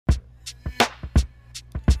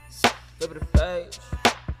flip of the page.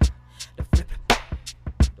 The flip of the page.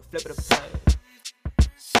 The flip of the page.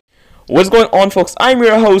 What's going on, folks? I'm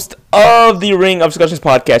your host of the Ring of Discussions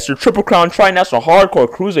podcast, your Triple Crown Tri-National Hardcore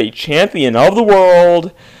Cruiserweight Champion of the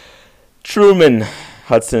World, Truman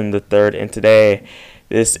Hudson III. And today,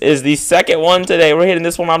 this is the second one today. We're hitting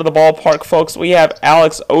this one out of the ballpark, folks. We have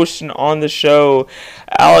Alex Ocean on the show.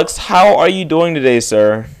 Alex, how are you doing today,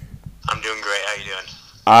 sir? I'm doing great. How you doing?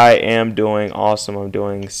 I am doing awesome. I'm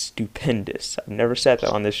doing stupendous. I've never said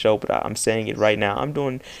that on this show, but I'm saying it right now. I'm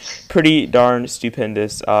doing pretty darn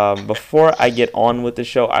stupendous. Before I get on with the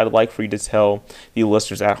show, I'd like for you to tell the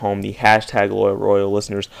listeners at home, the hashtag loyal royal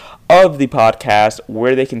listeners of the podcast,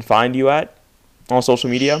 where they can find you at on social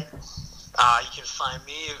media. You can find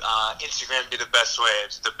me. Instagram be the best way.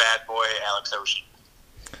 It's the bad boy Alex Ocean.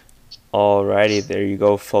 Alrighty, there you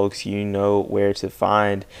go, folks. You know where to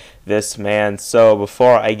find this man. So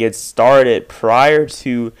before I get started, prior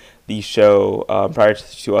to the show, prior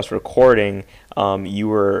to us recording, you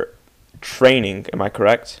were training. Am I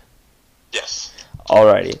correct? Yes.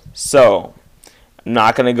 Alrighty. So I'm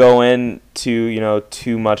not gonna go into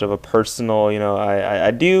too much of a personal.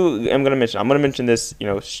 I'm gonna mention this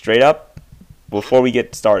straight up before we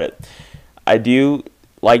get started. I do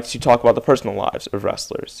like to talk about the personal lives of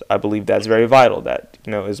wrestlers. I believe that's very vital. That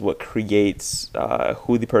is what creates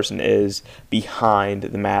who the person is behind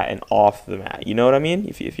the mat and off the mat. You know what I mean?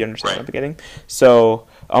 If you understand what I'm getting. So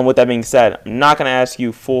with that being said, I'm not going to ask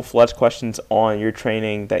you full-fledged questions on your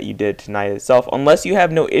training that you did tonight itself, unless you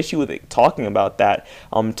have no issue with it, talking about that.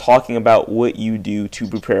 I'm talking about what you do to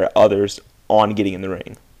prepare others on getting in the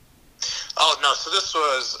ring. Oh no! So this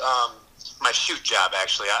was my shoot job,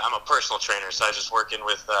 actually. I'm a personal trainer, so I was just working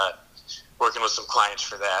with some clients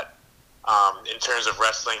for that. In terms of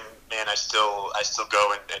wrestling, man, I still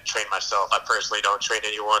go and train myself. I personally don't train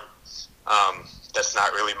anyone. That's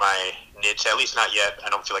not really my niche, at least not yet. I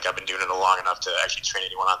don't feel like I've been doing it long enough to actually train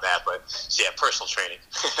anyone on that. But so yeah, personal training.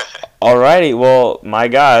 Alrighty, well, my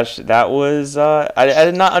gosh, that was I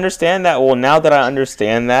did not understand that. Well, now that I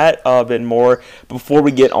understand that a bit more, before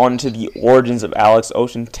we get on to the origins of Alex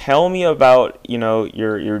Ocean, tell me about your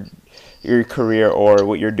career or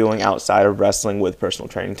what you're doing outside of wrestling with personal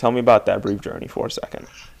training. Tell me about that brief journey for a second.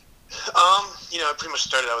 I pretty much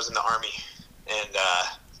started. I was in the Army, and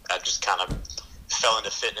I just kind of fell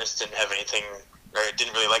into fitness. Didn't have anything, or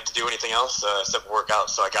didn't really like to do anything else except work out.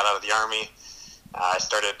 So I got out of the Army. I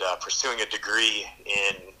started pursuing a degree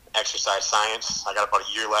in exercise science. I got about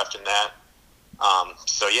a year left in that.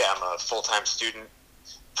 So yeah, I'm a full-time student,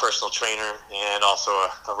 personal trainer, and also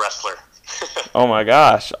a wrestler. Oh my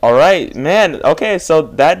gosh. All right, man. Okay, so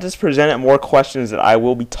that just presented more questions that I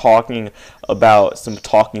will be talking about, some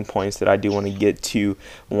talking points that I do want to get to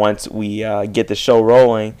once we get the show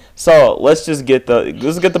rolling. So let's get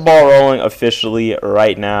the ball rolling officially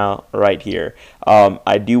right now, right here.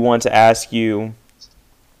 I do want to ask you,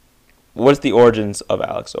 what's the origins of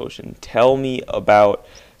Alex Ocean? Tell me about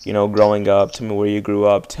growing up. Tell me where you grew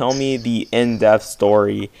up. Tell me the in-depth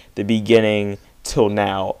story, the beginning till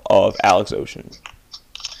now of Alex Ocean.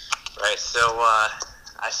 Right, so I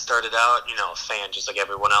started out, a fan just like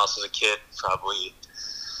everyone else as a kid, probably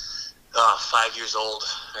 5 years old.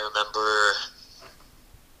 I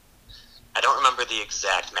don't remember the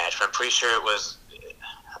exact match, but I'm pretty sure it was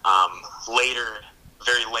later,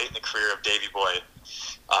 very late in the career of Davey Boy,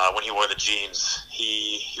 when he wore the jeans.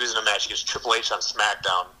 He was in a match against Triple H on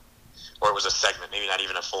SmackDown, or it was a segment, maybe not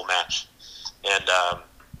even a full match. And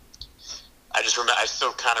I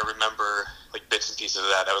still kind of remember like bits and pieces of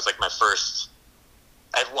that. That was like my first.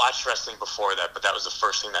 I'd watched wrestling before that, but that was the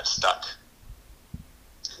first thing that stuck.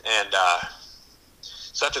 And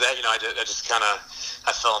so after that,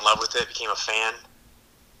 I fell in love with it, became a fan.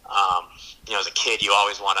 As a kid, you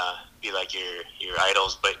always want to be like your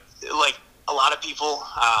idols, but like a lot of people,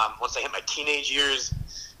 once I hit my teenage years,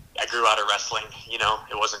 I grew out of wrestling.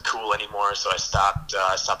 It wasn't cool anymore, so I stopped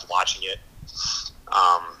watching it.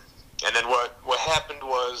 And then what happened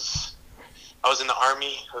was I was in the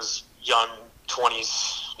Army. I was young,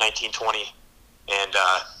 20s, 19, 20, and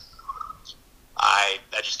I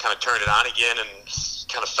just kind of turned it on again and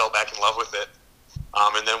kind of fell back in love with it.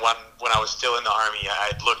 And then when I was still in the Army,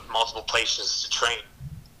 I'd looked multiple places to train,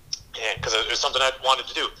 and because it was something I wanted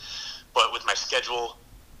to do. But with my schedule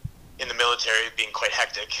in the military being quite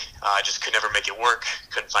hectic, I just could never make it work.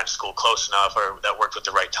 Couldn't find a school close enough or that worked with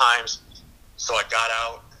the right times. So I got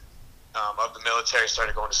out of the military,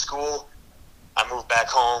 started going to school. I moved back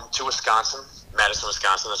home to Wisconsin, Madison,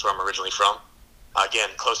 Wisconsin. That's where I'm originally from. Again,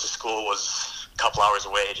 close to school was a couple hours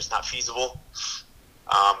away, just not feasible.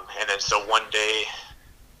 And then so one day,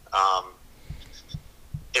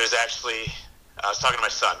 it was was actually, I was talking to my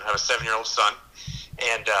son. I have a 7-year-old son,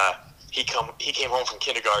 and he came home from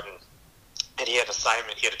kindergarten, and he had an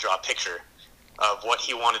assignment. He had to draw a picture of what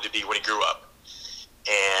he wanted to be when he grew up.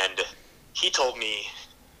 And he told me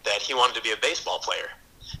that he wanted to be a baseball player.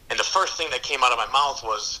 And the first thing that came out of my mouth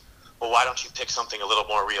was, well, why don't you pick something a little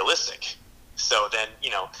more realistic? So then,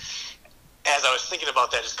 as I was thinking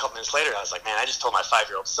about that just a couple minutes later, I was like, man, I just told my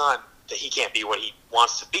 5-year-old son that he can't be what he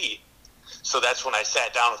wants to be. So that's when I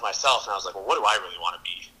sat down with myself and I was like, well, what do I really want to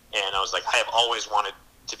be? And I was like, I have always wanted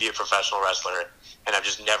to be a professional wrestler, and I've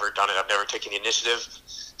just never done it. I've never taken the initiative.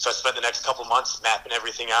 So I spent the next couple months mapping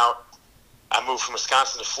everything out. I moved from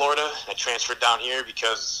Wisconsin to Florida. I transferred down here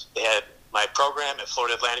because they had my program at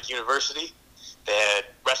Florida Atlantic University. They had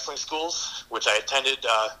wrestling schools, which I attended,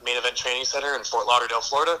 Main Event Training Center in Fort Lauderdale,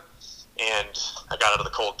 Florida. And I got out of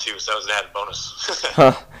the cold, too, so that was an added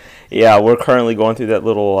bonus. Yeah, we're currently going through that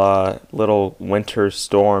little winter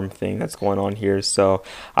storm thing that's going on here. So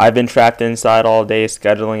I've been trapped inside all day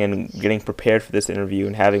scheduling and getting prepared for this interview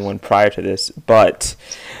and having one prior to this. But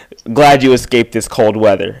glad you escaped this cold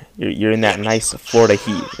weather. You're in that nice Florida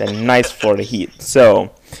heat.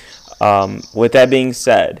 So with that being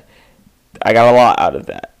said, I got a lot out of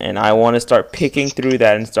that, and I want to start picking through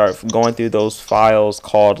that and start going through those files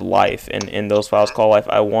called life. And in those files called life,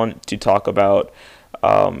 I want to talk about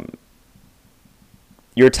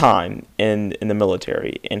your time in the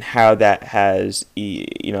military and how that has,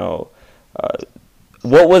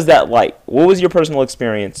 what was that like? What was your personal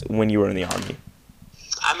experience when you were in the Army?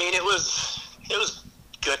 I mean, it was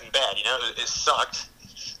good and bad. It sucked,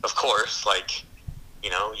 of course. Like, you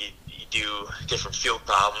do different field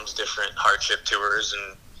problems, different hardship tours,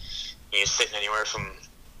 and you're sitting anywhere from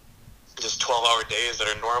just 12-hour days that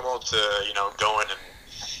are normal to, going and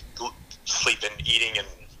sleeping, eating, and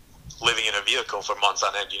living in a vehicle for months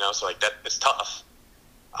on end, so like that, it's tough.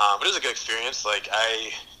 But it was a good experience. Like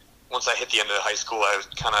once I hit the end of high school, I was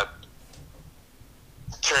kind of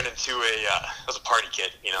turned into I was a party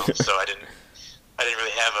kid, so I didn't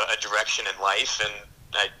really have a direction in life, and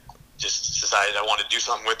I just decided I wanted to do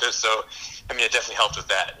something with it. So, I mean, it definitely helped with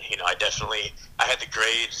that. I had the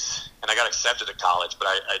grades and I got accepted to college, but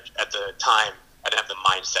I at the time, I didn't have the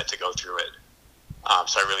mindset to go through it.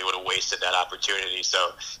 So I really would have wasted that opportunity.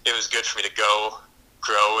 So it was good for me to go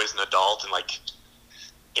grow as an adult and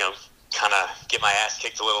kind of get my ass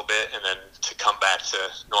kicked a little bit, and then to come back to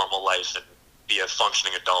normal life and be a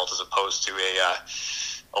functioning adult as opposed to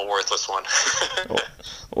a worthless one.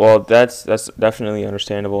 Well, that's definitely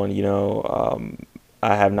understandable, and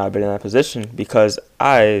I have not been in that position because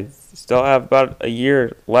I still have about a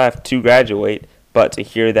year left to graduate. But to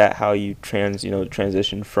hear that how you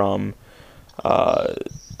transition from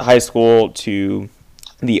high school to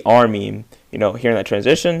the Army, hearing that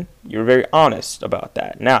transition, you're very honest about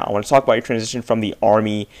that. Now, I want to talk about your transition from the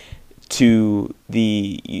Army to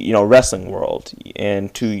the wrestling world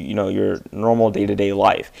and to your normal day-to-day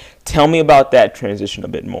life. Tell me about that transition a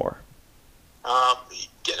bit more.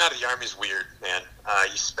 Getting out of the Army is weird, man. I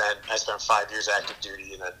spent 5 years active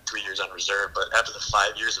duty and then 3 years on reserve. But after the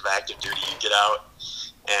 5 years of active duty, you get out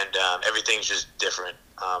and everything's just different.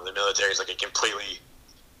 The military is like a completely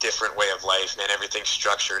different way of life, man. Everything's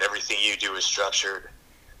structured. Everything you do is structured.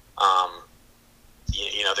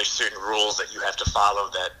 There's certain rules that you have to follow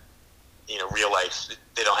that, real life,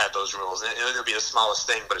 they don't have those rules. And it'll be the smallest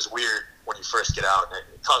thing, but it's weird when you first get out. And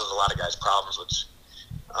it causes a lot of guys problems, which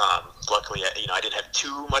luckily, I didn't have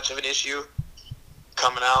too much of an issue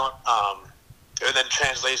coming out. And then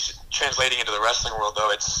translating into the wrestling world, though,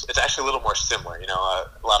 it's actually a little more similar.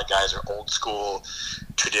 A lot of guys are old school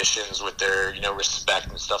traditions with their, respect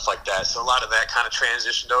and stuff like that. So a lot of that kind of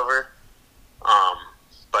transitioned over.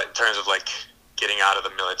 But in terms of getting out of the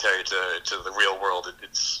military to the real world,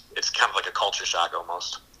 it's kind of like a culture shock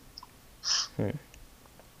almost.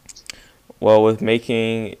 Well, with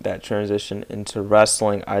making that transition into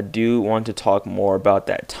wrestling, I do want to talk more about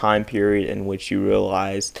that time period in which you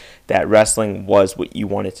realized that wrestling was what you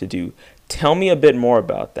wanted to do. Tell me a bit more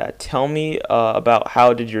about that. Tell me about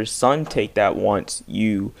how did your son take that once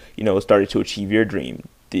you started to achieve your dream.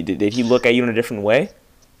 Did he look at you in a different way?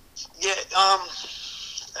 Yeah,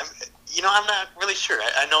 I'm not really sure.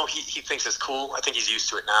 I know he thinks it's cool. I think he's used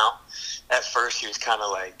to it now. At first, he was kind of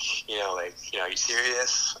like, are you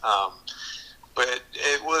serious? But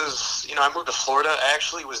it was, I moved to Florida. I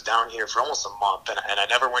actually was down here for almost a month, and I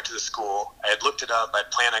never went to the school. I had looked it up. I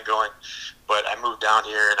planned on going, but I moved down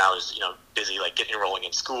here, and I was, busy, getting enrolling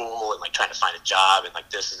in school and, trying to find a job and,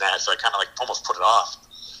 this and that. So I kind of, almost put it off.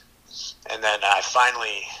 And then I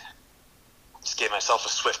finally just gave myself a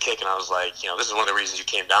swift kick, and I was like, this is one of the reasons you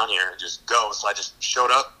came down here, and just go. So I just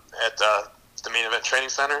showed up at the main event training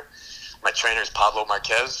center. My trainer is Pablo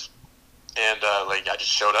Marquez, and I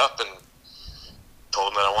just showed up and told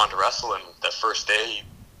him that I wanted to wrestle. And that first day, he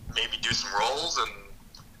made me do some rolls, and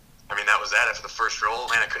I mean that was that. After the first roll,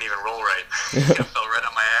 man, I couldn't even roll right. I fell right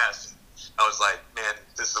on my ass. I was like, man,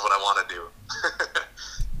 this is what I want to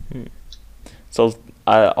do. So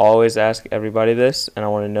I always ask everybody this, and I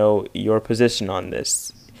want to know your position on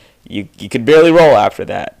this. You could barely roll after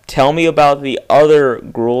that. Tell me about the other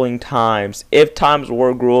grueling times, if times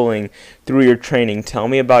were grueling, through your training. Tell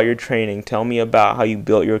me about your training. Tell me about how you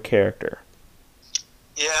built your character.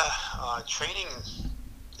 Yeah, training,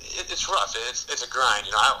 it's rough. It's a grind.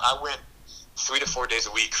 You know, I went 3 to 4 days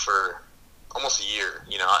a week for almost a year.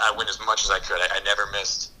 You know, I went as much as I could. I never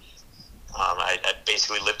missed. I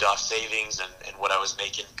basically lived off savings and what I was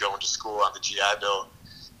making going to school on the GI Bill.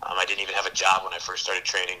 I didn't even have a job when I first started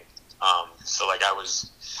training. So I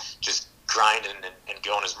was just grinding and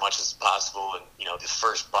going as much as possible. And, you know, the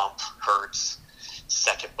first bump hurts.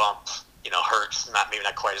 Second bump, you know, hurts. Maybe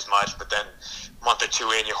not quite as much, but then a month or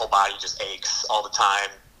two in, your whole body just aches all the time.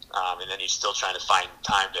 And then you're still trying to find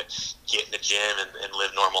time to get in the gym and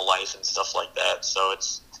live normal life and stuff like that. So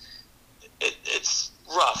it's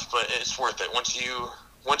rough, but it's worth it. Once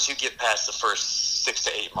you get past the first 6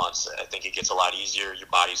 to 8 months, I think it gets a lot easier. Your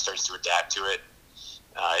body starts to adapt to it.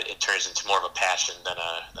 It turns into more of a passion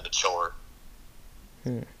than a chore.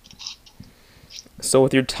 So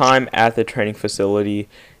with your time at the training facility,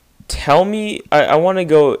 tell me, I want to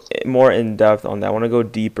go more in depth on that. I want to go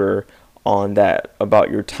deeper on that,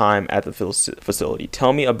 about your time at the facility.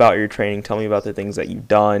 Tell me about your training. Tell me about the things that you've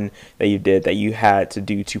done, that you did, that you had to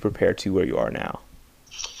do to prepare to where you are now.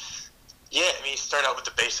 Yeah, I mean, you start out with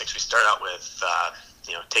the basics. We start out with,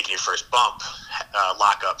 taking your first bump,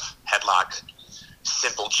 lockup, headlock,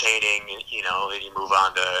 simple chaining, you know, then you move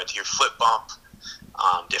on to your flip bump,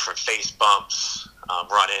 different face bumps,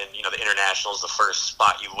 running, you know, the international is the first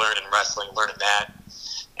spot you learn in wrestling, learning that,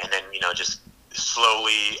 and then, you know, just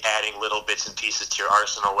slowly adding little bits and pieces to your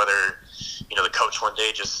arsenal, whether, you know, the coach one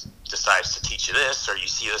day just decides to teach you this, or you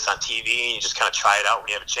see this on TV and you just kind of try it out when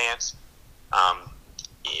you have a chance.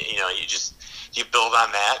 You build on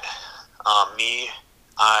that.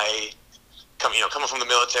 Coming from the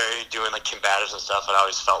military, doing like combatives and stuff, I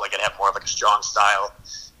always felt like I'd have more of like a strong style.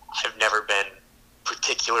 I've never been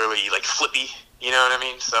particularly like flippy, you know what I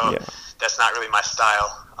mean? So yeah. That's not really my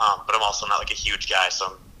style. But I'm also not like a huge guy, so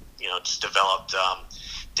I'm, you know, just developed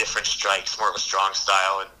different strikes, more of a strong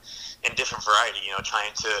style and different variety. You know,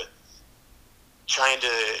 trying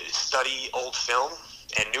to study old film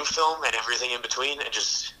and new film and everything in between, and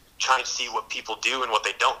just trying to see what people do and what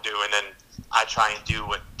they don't do, and then I try and do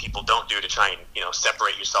what people don't do to try and, you know,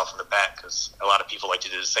 separate yourself from the pack, because a lot of people like to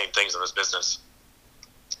do the same things in this business.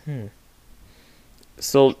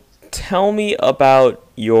 So tell me about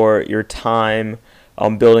your time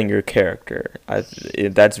building your character.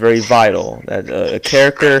 That's very vital. That a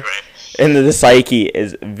character Right. in the psyche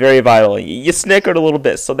is very vital. You snickered a little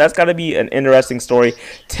bit, so that's got to be an interesting story.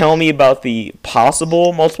 Tell me about the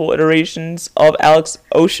possible multiple iterations of Alex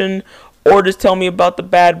Ocean, or just tell me about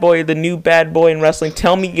the new bad boy in wrestling.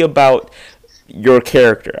 Tell me about your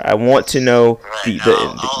character. I want to know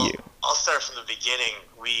I'll start from the beginning.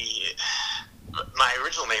 My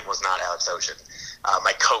original name was not Alex Ocean.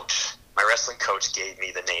 My wrestling coach gave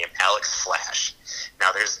me the name Alex Flash.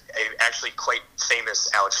 Now, there's actually quite famous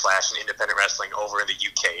Alex Flash in independent wrestling over in the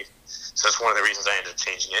UK. So that's one of the reasons I ended up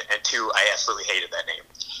changing it. And two, I absolutely hated that name.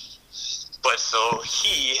 But so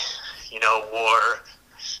he, you know, wore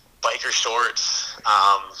biker shorts.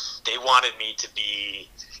 They wanted me to be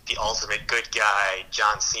the ultimate good guy,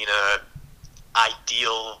 John Cena,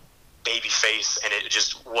 ideal baby face, and it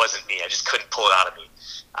just wasn't me. I just couldn't pull it out of me.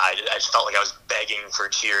 I just felt like I was begging for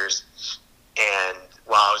cheers. And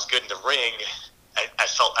while I was good in the ring, I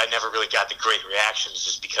felt I never really got the great reactions,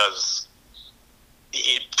 just because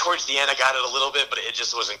towards the end I got it a little bit, but it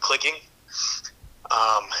just wasn't clicking.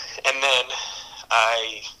 And then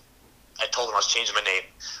I told him I was changing my name.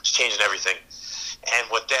 I was changing everything. And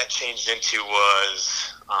what that changed into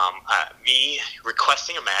was me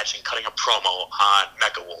requesting a match and cutting a promo on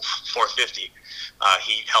Mecha Wolf 450.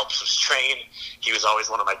 He helps us train. He was always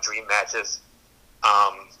one of my dream matches.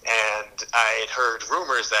 And I had heard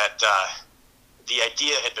rumors that the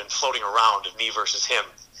idea had been floating around of me versus him,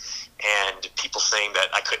 and people saying that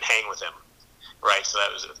I couldn't hang with him, right? So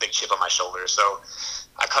that was a big chip on my shoulder. So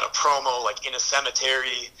I cut a promo like in a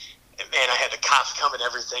cemetery, and man, I had the cops come and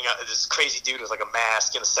everything. This crazy dude was like a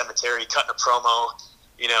mask in a cemetery cutting a promo.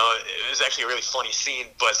 You know, it was actually a really funny scene.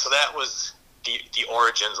 But so that was the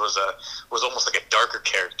origins, was almost like a darker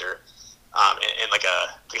character. and like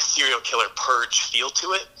a serial killer purge feel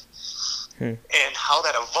to it. And how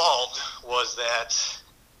that evolved was that,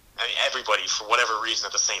 I mean, everybody, for whatever reason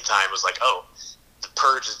at the same time, was like, oh, the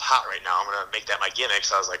purge is hot right now. I'm going to make that my gimmick.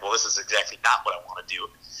 So I was like, well, this is exactly not what I want to do.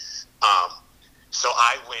 So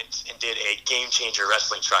I went and did a Game Changer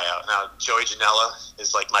wrestling tryout. Now, Joey Janela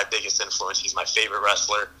is like my biggest influence. He's my favorite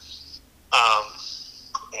wrestler.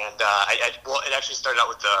 Well, it actually started out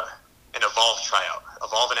with an Evolve tryout,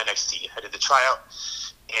 Evolve in NXT. I did the tryout,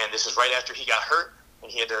 and this is right after he got hurt,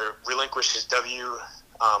 and he had to relinquish his WWN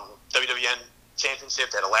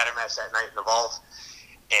championship. They had a ladder match that night in Evolve,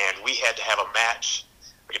 and we had to have a match,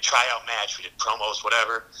 like a tryout match. We did promos,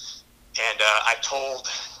 whatever, and I told,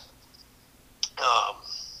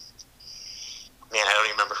 man, I don't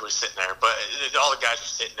even remember who was sitting there, but all the guys were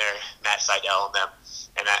sitting there, Matt Seidel and them,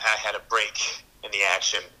 and I had a break in the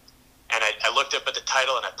action, and I looked up at the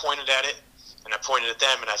title, and I pointed at it, and I pointed at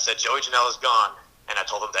them, and I said, Joey Janela's gone, and I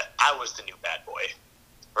told them that I was the new bad boy,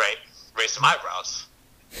 right? Raised some eyebrows.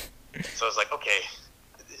 So I was like, okay,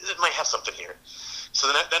 it might have something here. So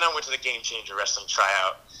then I went to the Game Changer wrestling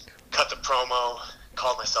tryout, cut the promo,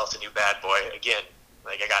 called myself the new bad boy. Again,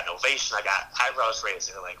 like I got an ovation, I got eyebrows raised.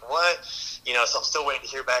 They're like, what? You know, so I'm still waiting to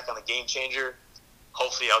hear back on the Game Changer.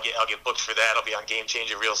 Hopefully I'll get booked for that. I'll be on Game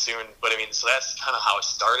Changer real soon. But I mean, so that's kind of how it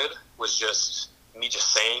started, was just me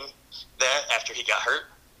just saying that after he got hurt.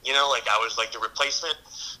 You know, like I was like the replacement,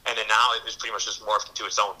 and then now it was pretty much just morphed into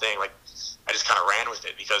its own thing. Like I just kind of ran with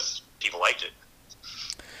it because people liked it.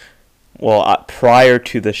 Well, prior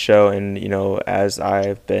to the show, and you know, as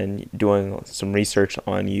I've been doing some research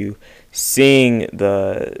on you, seeing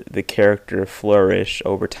the character flourish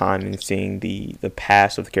over time, and seeing the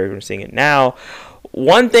past of the character and seeing it now,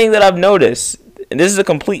 one thing that I've noticed, and this is a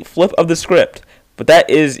complete flip of the script, but that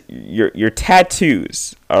is your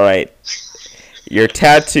tattoos. All right, your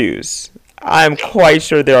tattoos. I'm quite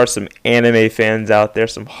sure there are some anime fans out there,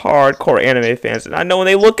 some hardcore anime fans, and I know when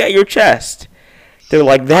they look at your chest, they're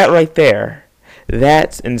like, that right there,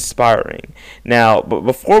 that's inspiring. Now, but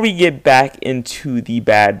before we get back into the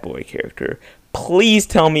bad boy character, please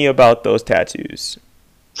tell me about those tattoos.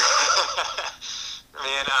 Man,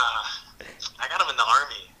 I got them in the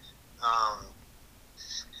Army.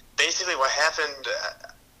 Basically what happened,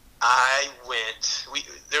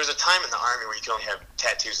 there was a time in the Army where you could only have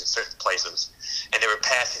tattoos in certain places, and they were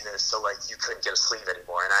passing this, so like you couldn't get a sleeve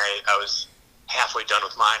anymore, and I was halfway done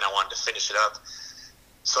with mine. I wanted to finish it up.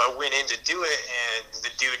 So I went in to do it, and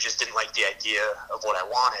the dude just didn't like the idea of what I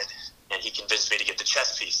wanted, and he convinced me to get the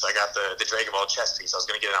chest piece. So I got the Dragon Ball chest piece. I was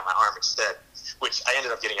going to get it on my arm instead, which I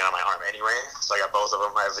ended up getting it on my arm anyway. So I got both of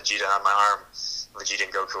them. I have Vegeta on my arm, Vegeta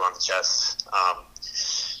and Goku on the chest.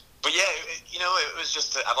 But yeah, you know, it was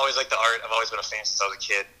just, I've always liked the art. I've always been a fan since I was a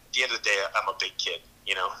kid. At the end of the day, I'm a big kid,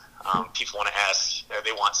 you know. People want to ask,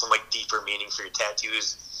 they want some like deeper meaning for your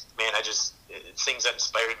tattoos. Man, things that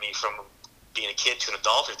inspired me from being a kid to an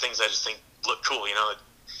adult, or things I just think look cool, you know.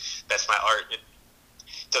 That's my art. It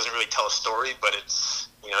doesn't really tell a story, but it's,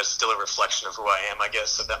 you know, it's still a reflection of who I am, I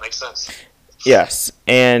guess, if that makes sense. Yes,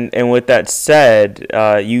 and with that said,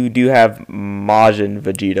 you do have Majin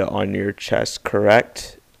Vegeta on your chest,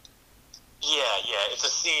 correct? Yeah, it's a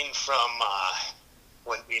scene from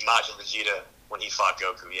when we Majin Vegeta when he fought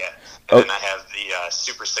Goku, yeah. And then I have the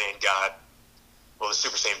Super Saiyan God, well, the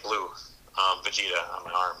Super Saiyan Blue Vegeta on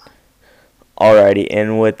my arm. Alrighty,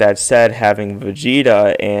 and with that said, having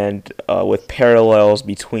Vegeta and with parallels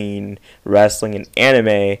between wrestling and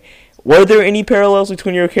anime, were there any parallels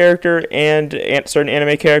between your character and certain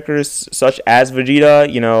anime characters, such as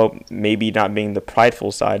Vegeta? You know, maybe not being the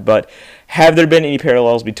prideful side, but have there been any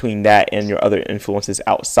parallels between that and your other influences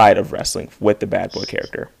outside of wrestling with the bad boy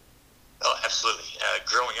character? Oh, absolutely.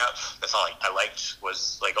 Growing up, that's all I liked,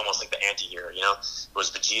 was like almost like the anti-hero, you know,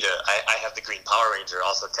 was Vegeta. I have the Green Power Ranger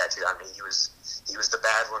also tattooed on me. He was the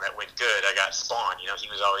bad one that went good. I got Spawn, you know, he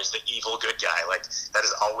was always the evil good guy. Like, that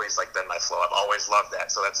has always like been my flow. I've always loved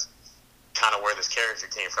that. So that's kind of where this character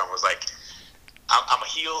came from, was like, I'm a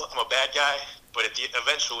heel, I'm a bad guy, but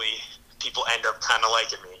eventually people end up kind of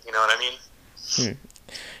liking me, you know what I mean?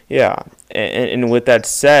 Yeah, and with that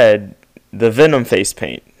said, the Venom face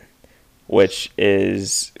paint, which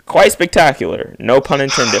is quite spectacular, no pun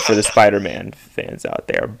intended for the Spider-Man fans out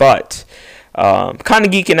there, but kind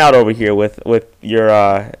of geeking out over here with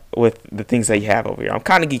your with the things that you have over here. I'm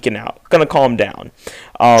kind of geeking out. Gonna calm down.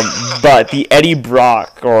 But the Eddie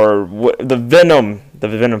Brock or the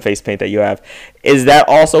Venom face paint that you have, is that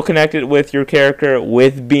also connected with your character,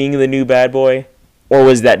 with being the new bad boy, or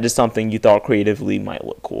was that just something you thought creatively might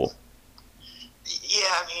look cool? Yeah,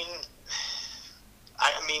 I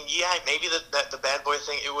mean, yeah, maybe the bad boy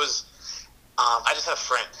thing. It was, I just had a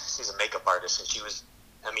friend. She's a makeup artist, and she was,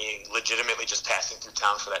 I mean, legitimately just passing through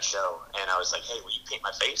town for that show. And I was like, "Hey, will you paint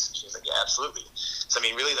my face?" And she was like, "Yeah, absolutely." So I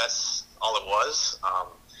mean, really, that's all it was.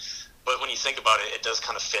 But when you think about it, it does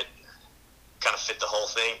kind of fit the whole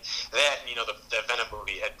thing. That, and, the Venom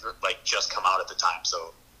movie had like just come out at the time,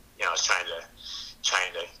 so I was trying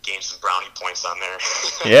to gain some brownie points on there.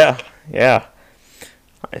 Yeah,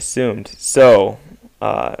 I assumed. So,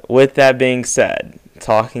 with that being said,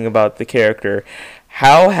 talking about the character,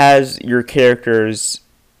 how has your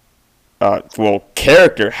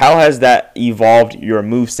how has that evolved your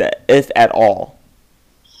moveset, if at all?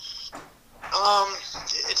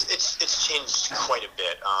 It's changed quite a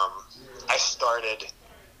bit.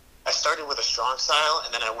 I started with a strong style,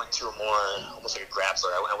 and then I went to a more, almost like a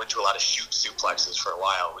grappler. I went to a lot of shoot suplexes for a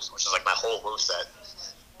while, which is like my whole moveset.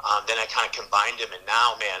 Then I kind of combined them, and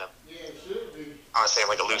now, man, honestly, I'm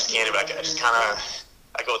like a loose cannon, but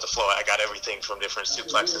I go with the flow. I got everything from different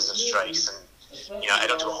suplexes and strikes, and I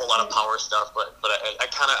don't do a whole lot of power stuff, but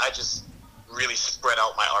I just really spread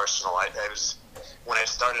out my arsenal. When I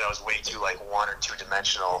started, I was way too like one or two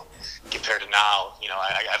dimensional compared to now.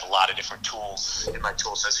 I have a lot of different tools in my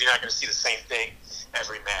tool set, so you're not going to see the same thing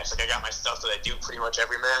every match. Like, I got my stuff that I do pretty much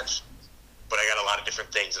every match, but I got a lot of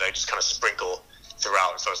different things that I just kind of sprinkle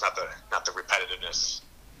throughout, so it's not the repetitiveness.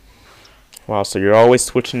 Wow, so you're always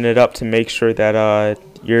switching it up to make sure that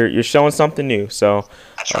you're showing something new. So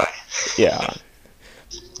I try. Yeah.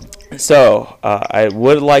 So I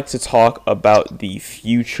would like to talk about the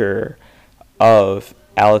future of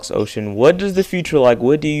Alex Ocean. What does the future like?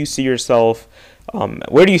 What do you see yourself?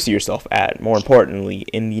 Where do you see yourself at? More importantly,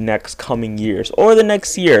 in the next coming years or the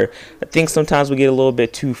next year? I think sometimes we get a little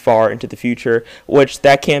bit too far into the future, which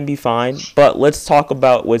that can be fine. But let's talk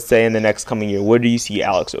about, let's say, in the next coming year. Where do you see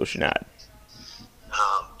Alex Ocean at?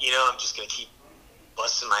 I'm just gonna keep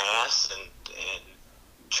busting my ass and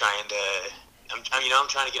trying to. I'm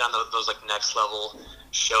trying to get on those like next level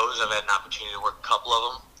shows. I've had an opportunity to work a couple of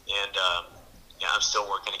them, and I'm still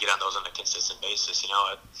working to get on those on a consistent basis.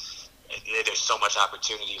 There's so much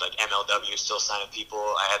opportunity. Like MLW is still signing people.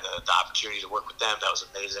 I had the opportunity to work with them. That was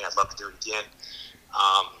amazing. I'd love to do it again.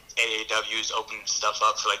 AAW is opening stuff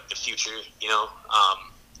up for like the future.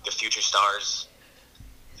 The Future Stars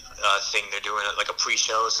thing they're doing, like a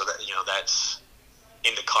pre-show, so that that's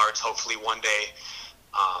in the cards. Hopefully one day.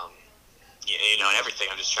 And everything.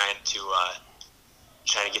 I'm just trying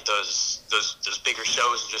to get those bigger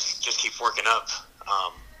shows and just keep working up.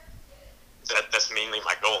 That's mainly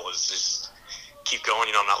my goal, is just keep going.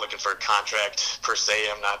 I'm not looking for a contract per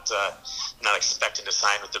se. I'm not expecting to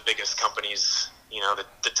sign with the biggest companies,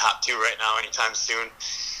 the top two right now anytime soon.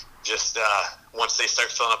 Just once they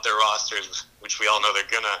start filling up their rosters, which we all know they're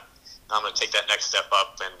gonna, I'm gonna take that next step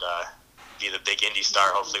up and be the big indie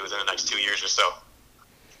star, hopefully within the next 2 years or so.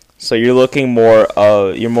 So you're looking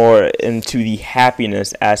you're more into the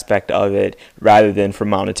happiness aspect of it rather than for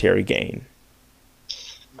monetary gain.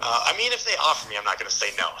 If they offer me, I'm not going to say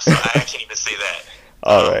no. So I can't even say that.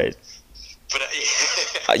 All right.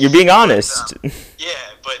 But you're being honest. But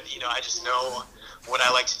I just know what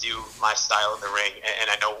I like to do, my style in the ring, and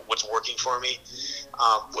I know what's working for me.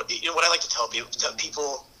 What I like to tell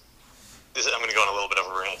people. I'm going to go on a little bit of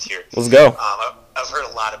a rant here. Let's go. I've heard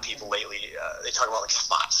a lot of people lately, they talk about like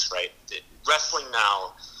spots, right? Wrestling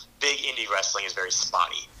now, big indie wrestling is very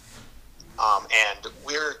spotty. And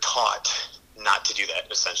we're taught not to do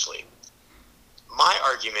that, essentially. My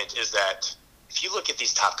argument is that if you look at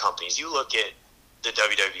these top companies, you look at the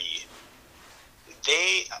WWE,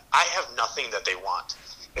 I have nothing that they want.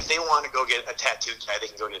 If they want to go get a tattoo guy, they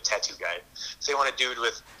can go get a tattoo guy. If they want a dude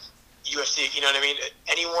with UFC, you know what I mean?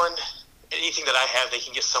 Anything that I have, they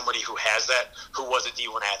can get somebody who has that, who was a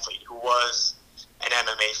D1 athlete, who was an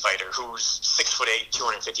MMA fighter, who's 6'8",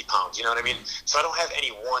 250 pounds. You know what I mean? So I don't have any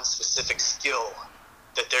one specific skill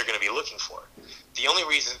that they're going to be looking for. The only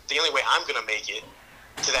way I'm going to make it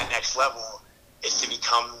to that next level is to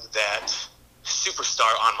become that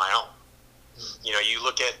superstar on my own. You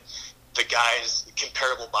look at the guys,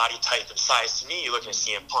 comparable body type and size to me. You're looking at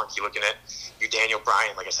CM Punk. You're looking at your Daniel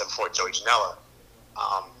Bryan, like I said before, Joey Janela.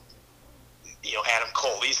 Adam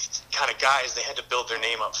Cole, these kind of guys, they had to build their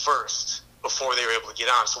name up first before they were able to get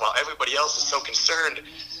on. So while everybody else is so concerned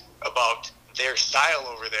about their style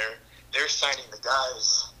over there, they're signing the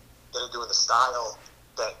guys that are doing the style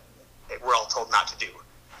that we're all told not to do.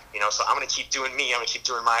 So I'm going to keep doing me. I'm going to keep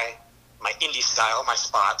doing my indie style, my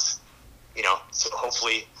spots. So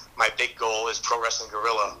hopefully my big goal is Pro Wrestling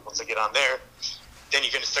Guerrilla. Once I get on there, then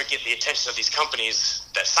you're going to start getting the attention of these companies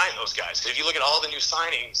that sign those guys. Because if you look at all the new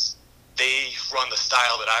signings, they run the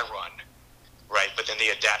style that I run, right? But then they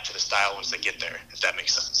adapt to the style once they get there, if that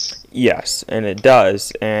makes sense. Yes, and it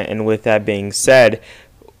does. And with that being said,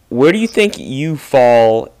 where do you think you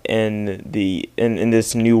fall in in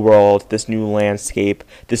this new world, this new landscape,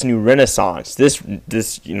 this new renaissance, this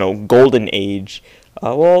golden age?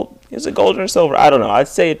 Well, is it golden or silver? I don't know. I'd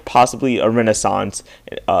say possibly a renaissance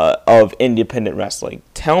of independent wrestling.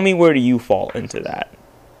 Tell me, where do you fall into that?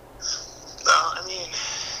 I mean,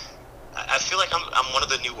 I feel like I'm one of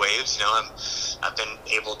the new waves. I've been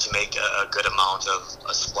able to make a good amount of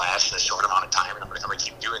a splash in a short amount of time, and I'm gonna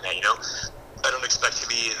keep doing that. I don't expect to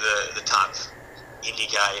be the top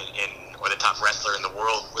indie guy or the top wrestler in the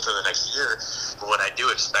world within the next year. But what I do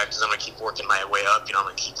expect is I'm gonna keep working my way up. I'm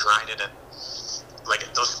gonna keep grinding, and like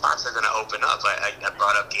those spots are gonna open up. I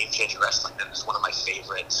brought up Game Changer Wrestling, and it's one of my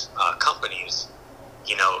favorite companies.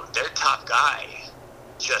 Their top guy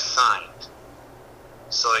just signed.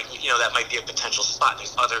 So, that might be a potential spot.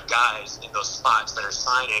 There's other guys in those spots that are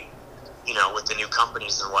signing, with the new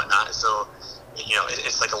companies and whatnot. So,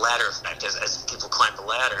 it's like a ladder effect. As people climb the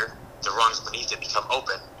ladder, the rungs beneath it become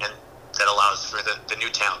open, and that allows for the new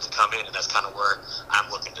talent to come in, and that's kind of where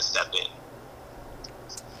I'm looking to step in.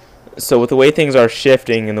 So with the way things are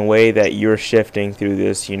shifting and the way that you're shifting through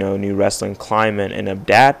this, new wrestling climate and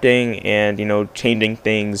adapting and, changing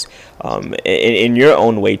things in your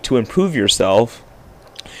own way to improve yourself,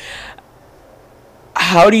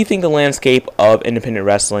 how do you think the landscape of independent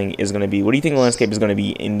wrestling is going to be? What do you think the landscape is going to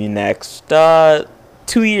be in the next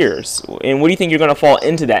 2 years? And what do you think you're going to fall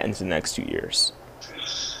into that into the next 2 years?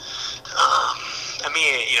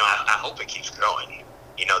 I hope it keeps growing.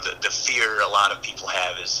 The fear a lot of people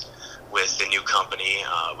have is with the new company,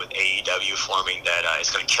 with AEW forming, that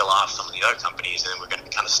it's going to kill off some of the other companies, and then we're going to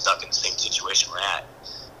be kind of stuck in the same situation we're at.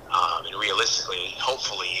 And realistically,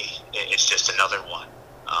 hopefully, it's just another one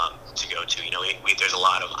to go to. There's a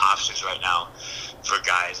lot of options right now for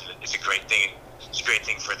guys, and it's a great thing. It's a great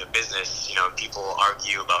thing for the business. People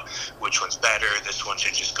argue about which one's better. This one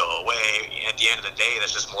should just go away. At the end of the day,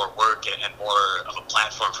 that's just more work and more of a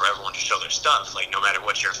platform for everyone to show their stuff. Like, no matter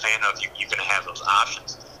what you're a fan of, you're going to have those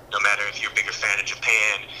options. No matter if you're a bigger fan of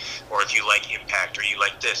Japan, or if you like Impact, or you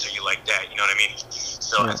like this, or you like that. You know what I mean?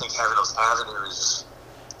 So I think having those avenues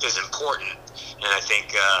is important. And I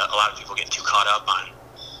think a lot of people get too caught up on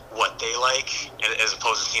what they like, as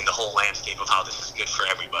opposed to seeing the whole landscape of how this is good for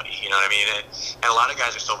everybody. You know what I mean? And a lot of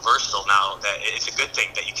guys are so versatile now that it's a good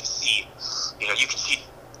thing that you can see. I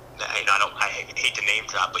hate to name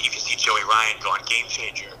drop, but you can see Joey Ryan go on Game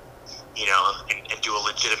Changer, and do a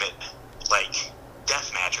legitimate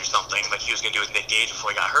death match or something like he was going to do with Nick Gage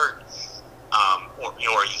before he got hurt. Or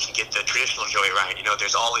you can get the traditional Joey Ryan.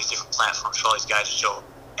 There's all these different platforms for all these guys to show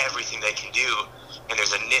everything they can do, and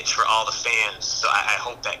there's a niche for all the fans. So I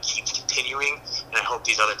hope that keeps continuing, and I hope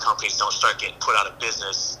these other companies don't start getting put out of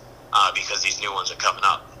business because these new ones are coming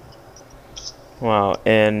up. Wow,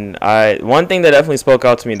 and one thing that definitely spoke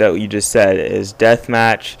out to me that you just said is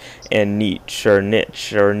deathmatch and niche or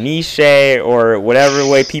niche or whatever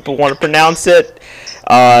way people want to pronounce it.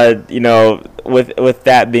 With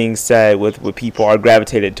that being said, with what people are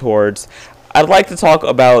gravitated towards, I'd like to talk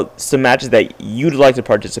about some matches that you'd like to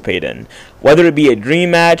participate in, whether it be a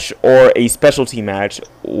dream match or a specialty match.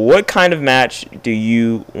 What kind of match do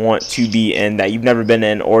you want to be in that you've never been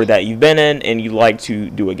in, or that you've been in and you'd like to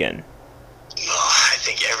do again? I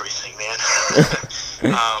think everything, man.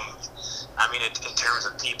 In terms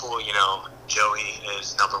of people, Joey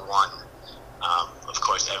is number one. Of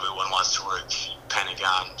course, everyone wants to work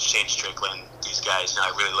Pentagon, Shane Strickland, these guys. I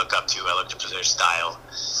really look up to. I look up to their style.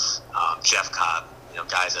 Jeff Cobb,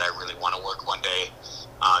 guys that I really want to work one day.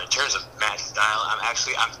 In terms of match style, I'm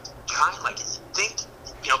trying,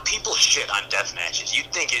 people shit on death matches.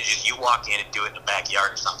 You'd think it's just you walk in and do it in the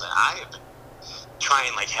backyard or something. I have been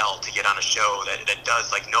trying like hell to get on a show that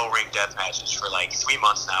does no ring death matches for 3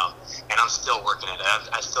 months now, and I'm still working at it.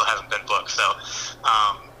 I still haven't been booked. So,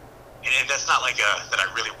 and that's not that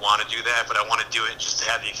I really want to do that, but I want to do it just to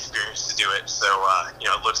have the experience to do it. So,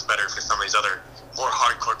 it looks better for some of these other more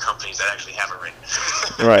hardcore companies that actually have a ring.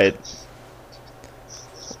 Right.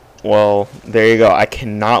 Well, there you go. I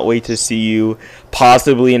cannot wait to see you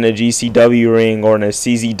possibly in a GCW ring or in a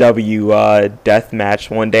CZW death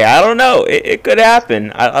match one day. I don't know. It could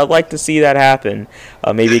happen. I'd like to see that happen.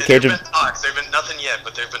 Maybe a cage of... talks. There have been nothing yet,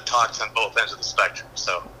 but there have been talks on both ends of the spectrum.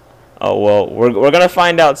 So. Oh, well, we're going to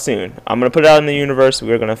find out soon. I'm going to put it out in the universe.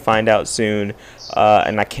 We're going to find out soon.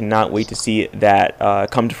 And I cannot wait to see that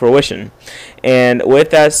come to fruition. And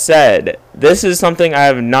with that said, this is something I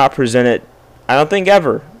have not presented, I don't think,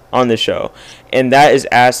 ever on the show, and that is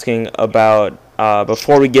asking about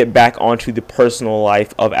before we get back onto the personal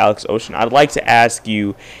life of Alex Ocean, I'd like to ask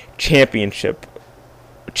you championships.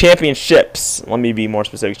 Let me be more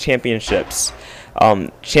specific. Championships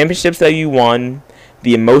that you won,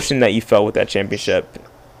 the emotion that you felt with that championship,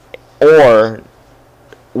 or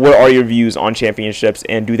what are your views on championships,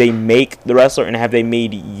 and do they make the wrestler, and have they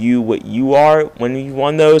made you what you are when you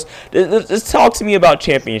won those? Just talk to me about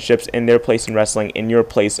championships and their place in wrestling, and your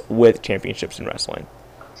place with championships in wrestling.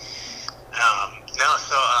 No,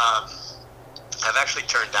 so I've actually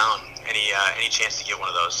turned down any chance to get one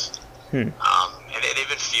of those. And they've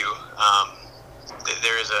been few.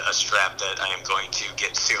 There is a strap that I am going to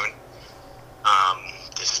get soon,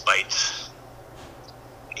 despite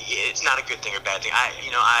it's not a good thing or bad thing.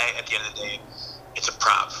 I at the end of the day, it's a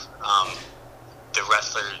prop. The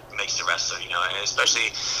wrestler makes the wrestler, and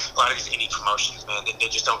especially a lot of these indie promotions, man, they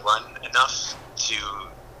just don't run enough to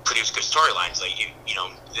produce good storylines. Like you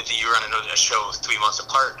run a show 3 months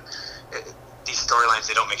apart. These storylines,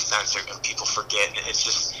 they don't make sense, or people forget.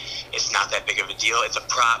 It's not that big of a deal. It's a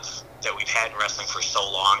prop that we've had in wrestling for so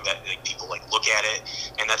long that people look at it,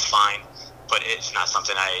 and that's fine. But it's not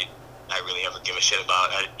something I really ever give a shit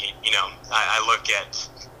about. I look at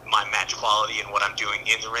my match quality and what I'm doing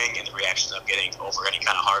in the ring and the reactions I'm getting over any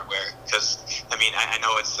kind of hardware. Because I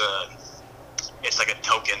know it's like a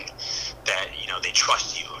token that they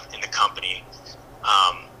trust you in the company.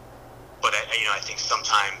 But I think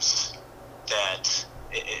sometimes that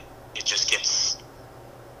it just gets,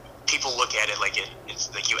 people look at it like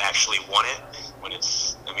it's like you actually won it, when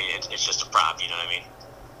it's just a prop. You know what I mean?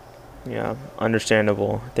 Yeah,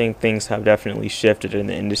 understandable. I think things have definitely shifted in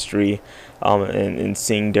the industry, and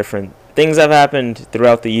seeing different things have happened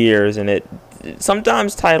throughout the years, and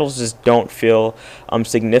sometimes titles just don't feel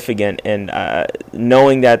significant. And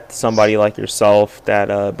knowing that somebody like yourself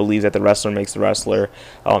that believes that the wrestler makes the wrestler,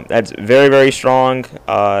 that's very, very strong.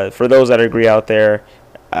 For those that agree out there,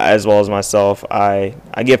 as well as myself, I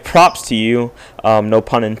give props to you. No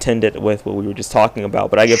pun intended with what we were just talking about,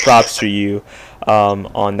 but I give props to you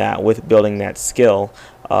on that, with building that skill,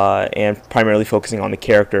 and primarily focusing on the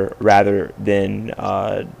character rather than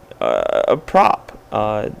a prop.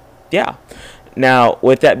 Yeah. Now,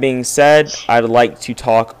 with that being said, I'd like to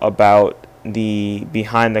talk about the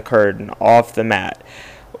behind the curtain, off the mat.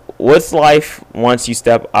 What's life once you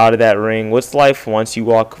step out of that ring? What's life once you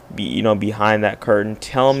walk, behind that curtain?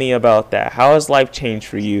 Tell me about that. How has life changed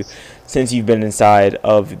for you since you've been inside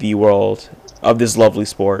of the world of this lovely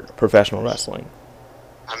sport, professional wrestling?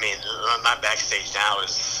 My backstage now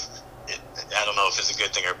I don't know if it's a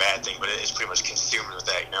good thing or a bad thing, but it's pretty much consumed with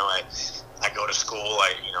that. I go to school.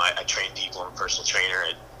 I train people. I'm a personal trainer.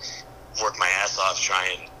 I work my ass off,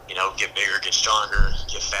 try and get bigger, get stronger,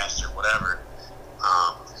 get faster, whatever.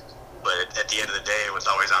 But at the end of the day, what's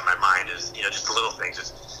always on my mind is just the little things.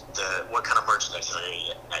 It's what kind of merchandise am I going to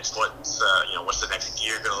get next? What's the next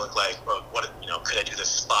gear going to look like? What could I do this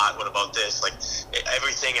spot? What about this?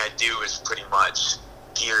 Everything I do is pretty much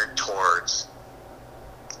geared towards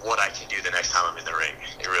what I can do the next time I'm in the ring.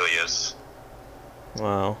 It really is.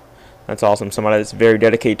 Wow, that's awesome. Somebody that's very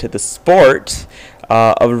dedicated to the sport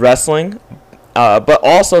of wrestling, but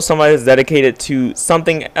also somebody that's dedicated to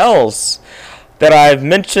something else that I've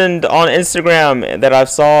mentioned on Instagram that I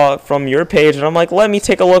saw from your page, and I'm like, let me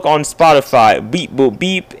take a look on Spotify. Beep, boop,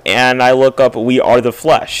 beep, and I look up We Are the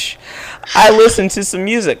Flesh. I listen to some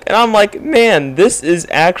music, and I'm like, man, this is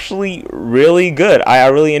actually really good. I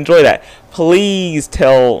really enjoy that. Please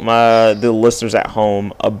tell the listeners at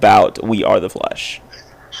home about We Are the Flesh.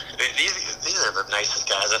 These are the nicest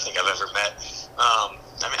guys I think I've ever met.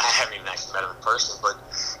 I haven't even actually met them in person, but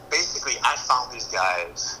basically I found these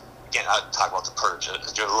guys. Again, I'll talk about the Purge. I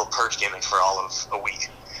was doing a little Purge gimmick for all of a week.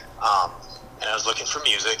 And I was looking for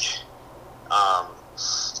music.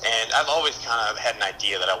 And I've always kind of had an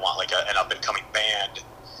idea that I want an up-and-coming band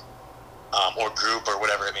or group or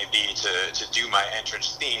whatever it may be to do my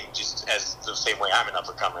entrance theme, just as the same way I'm an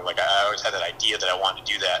up-and-comer. I always had that idea that I wanted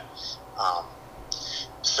to do that.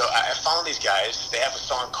 So I found these guys. They have a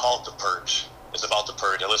song called The Purge. It's about the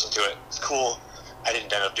Purge. I listened to it. It's cool. I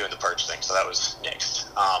didn't end up doing the Purge thing, so that was next.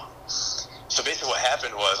 So basically what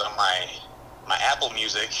happened was on my Apple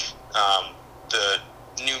Music, the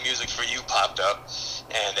New Music for You popped up,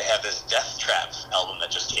 and they have this Death Trap album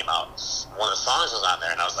that just came out. One of the songs was on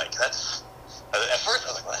there, and I was like, at first I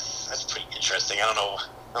was like, well, that's pretty interesting. I don't know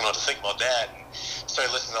what to think about that. And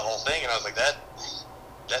started listening to the whole thing, and I was like, that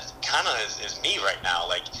kind of is me right now,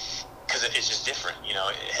 because it's just different,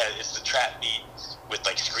 it's the trap beat with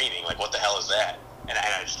screaming, what the hell is that? And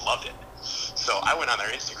I just loved it. So I went on their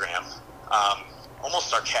Instagram, almost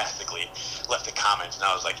sarcastically left a comment, and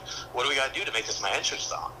I was like, what do we got to do to make this my entrance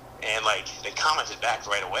song? And like they commented back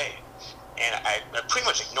right away. And I pretty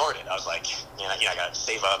much ignored it. I was like, I gotta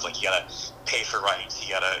save up. Like, you gotta pay for rights.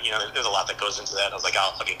 You gotta, there's a lot that goes into that. I was like,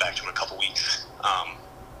 I'll get back to him in a couple weeks.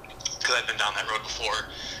 Because I'd been down that road before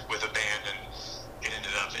with a band, and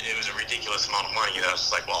it was a ridiculous amount of money. I was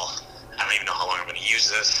just like, well, I don't even know how long I'm going to use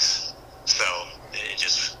this. So it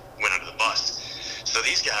just went under the bus. So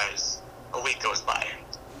these guys, a week goes by,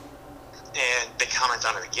 and they comment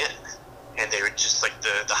on it again. And they were just like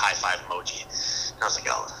the high five emoji. And I was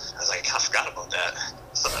like, I forgot about that.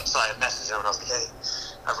 So I messaged them, and I was like, hey,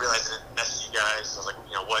 I realized I didn't message you guys. I was like,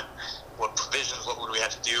 what provisions, what would we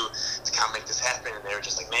have to do to kind of make this happen? And they were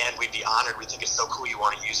just like, man, we'd be honored. We think it's so cool you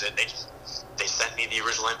want to use it. They sent me the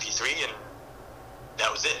original MP3, and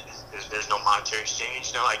that was it. There's no monetary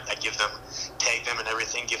exchange. I give them, tag them and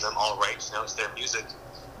everything, give them all rights. It's their music.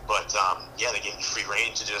 But they gave me free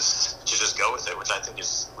reign to just go with it, which I think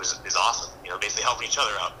is awesome. Basically helping each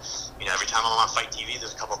other out. Every time I'm on Fight TV,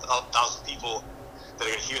 there's a couple thousand people that are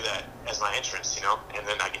gonna hear that as my entrance, and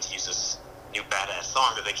then I get to use this new badass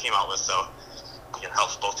song that they came out with, so it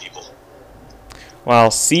helps both people.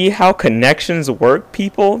 Well, see how connections work,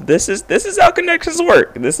 people? This is how connections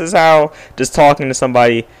work. This is how just talking to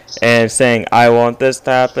somebody and saying, I want this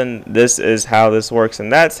to happen, this is how this works.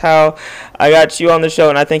 And that's how I got you on the show,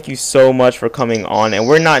 and I thank you so much for coming on. And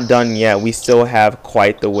we're not done yet. We still have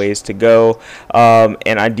quite the ways to go.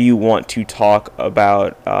 And I do want to talk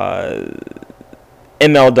about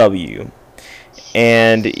MLW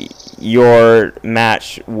and your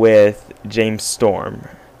match with James Storm.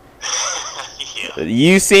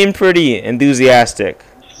 You seem pretty enthusiastic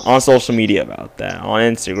on social media about that, on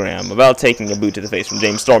Instagram, about taking a boot to the face from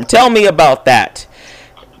James Storm. Tell me about that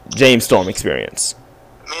James Storm experience.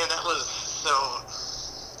 Man, that was so,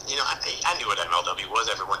 I knew what MLW was,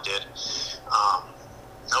 everyone did.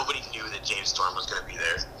 Nobody knew that James Storm was going to be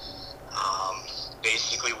there.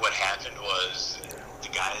 Basically what happened was the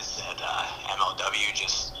guys at MLW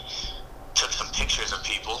just took some pictures of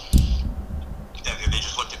people. They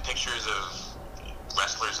just looked at pictures of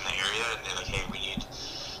wrestlers in the area, and they're like, hey, we need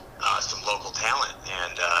some local talent.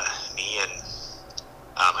 And me and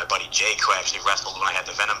my buddy Jake, who actually wrestled when I had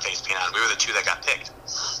the Venom face paint on, we were the two that got picked.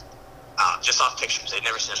 Just off pictures. They'd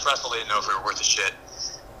never seen us wrestle. They didn't know if we were worth a shit.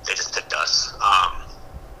 They just picked us.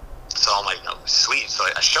 So I'm like, no, sweet. So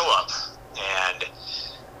I show up, and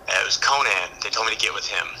it was Conan. They told me to get with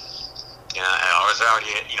him. I was already,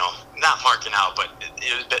 not marking out, but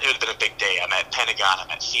it would have been a big day. I met Pentagon, I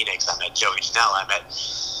met Phoenix, I met Joey Janela, I met,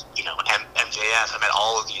 MJF, I met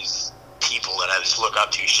all of these people that I just look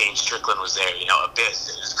up to. Shane Strickland was there,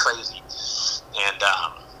 Abyss. It was crazy. And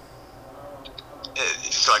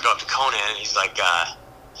so I go up to Conan, and he's like, oh,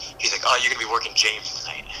 you're going to be working James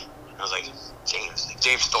tonight. And I was like,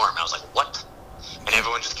 James Storm. I was like, what? And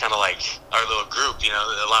everyone just kind of like, our little group,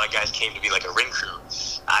 a lot of guys came to be like a ring crew.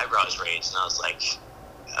 Eyebrows raised, and I was like,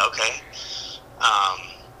 okay.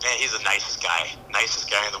 Man, he's the nicest guy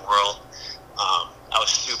in the world. I was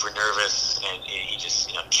super nervous, and he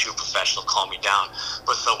just, true professional, calmed me down.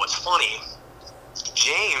 But so what's funny,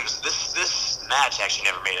 James, this match actually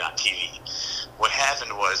never made it on TV. What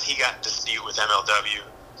happened was he got in a dispute with MLW,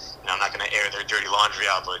 and I'm not going to air their dirty laundry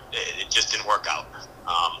out, but it just didn't work out.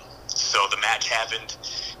 So the match happened.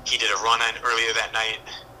 He did a run-in earlier that night.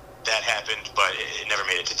 That happened, but it never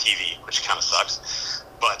made it to TV, which kind of sucks.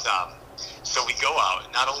 But so we go out.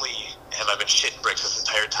 Not only have I been shitting bricks this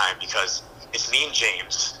entire time because it's me and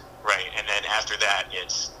James, right? And then after that,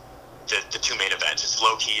 it's the two main events. It's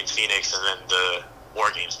Low Key and Phoenix, and then the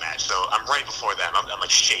War Games match. So I'm right before them. I'm like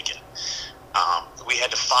shaking. We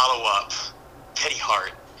had to follow up Teddy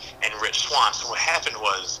Hart and Rich Swann. So what happened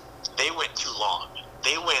was they went too long.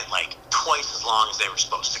 They went like twice as long as they were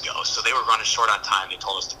supposed to go. So they were running short on time. They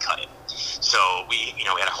told us to cut it. So we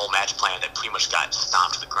had a whole match plan that pretty much got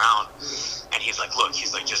stomped to the ground. And he's like, look,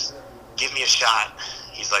 just give me a shot.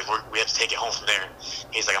 He's like, we have to take it home from there.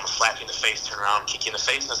 He's like, I'm going to slap you in the face, turn around, kick you in the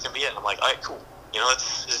face, and that's going to be it. And I'm like, all right, cool.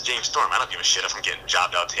 This is James Storm. I don't give a shit if I'm getting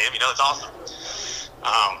jobbed out to him. That's awesome.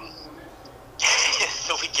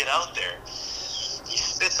 So we get out there. He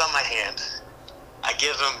spits on my hand. I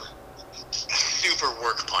give him super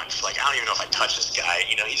work punch. Like, I don't even know if I touch this guy.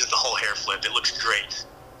 He does the whole hair flip. It looks great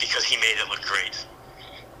because he made it look great.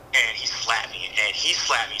 And he slapped me. And he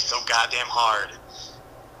slapped me so goddamn hard.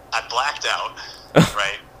 I blacked out,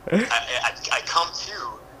 right? I come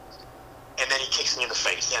to, and then he kicks me in the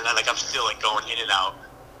face. And then, I'm still, going in and out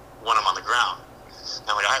when I'm on the ground. And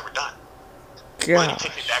I'm like, all right, we're done. God. Well, he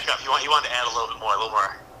picked me back up. He wanted to add a little bit more,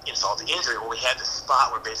 insult to injury, where we had this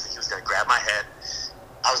spot where basically he was going to grab my head.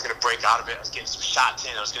 I was going to break out of it. I was getting some shots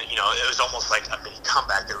in. I was going to, it was almost like a mini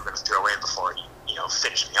comeback they were going to throw in before he,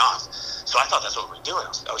 finished me off. So I thought that's what we were doing.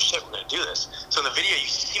 I was like, oh shit, we're going to do this. So in the video, you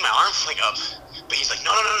see my arm fling up, but he's like,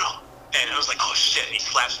 no. And I was like, oh shit. And he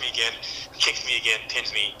slaps me again, kicks me again,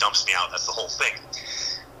 pins me, dumps me out. That's the whole thing.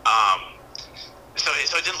 So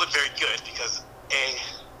it didn't look very good because,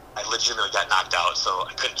 I legitimately got knocked out, so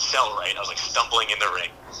I couldn't sell right. I was like stumbling in the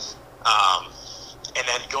ring. And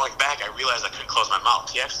then going back, I realized I couldn't close my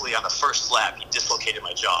mouth. He actually, on the first slap, he dislocated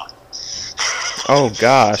my jaw. Oh,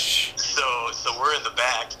 gosh. So we're in the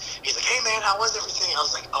back. He's like, hey, man, how was everything? I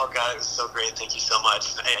was like, oh, God, it was so great. Thank you so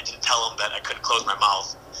much. I didn't tell him that I couldn't close my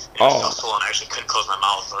mouth. It was so swollen, I actually couldn't close my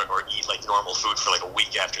mouth or eat, like, normal food for, like, a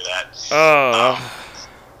week after that.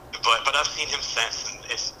 But I've seen him since, and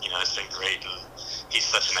it's been great. And he's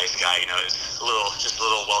such a nice guy. It's just a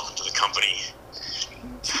little welcome to the company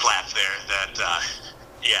slap there that,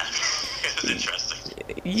 it was interesting.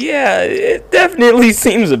 Yeah, it definitely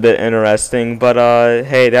seems a bit interesting, but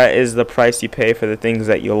hey, that is the price you pay for the things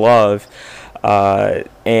that you love.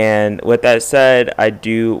 And with that said, I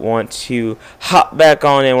do want to hop back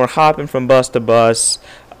on, and we're hopping from bus to bus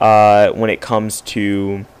when it comes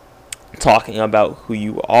to talking about who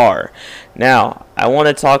you are. Now, I want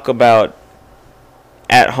to talk about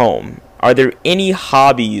at home. Are there any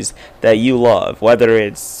hobbies that you love? Whether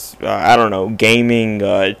it's gaming,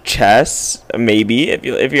 chess, maybe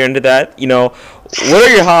if you're into that. What are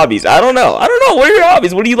your hobbies? I don't know. What are your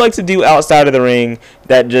hobbies? What do you like to do outside of the ring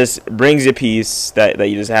that just brings you peace, that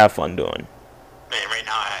you just have fun doing? Man, right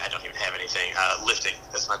now I don't even have anything. Lifting,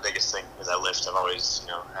 that's my biggest thing, because I lift. I've always,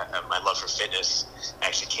 my love for fitness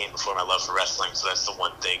actually came before my love for wrestling, so that's the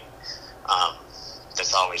one thing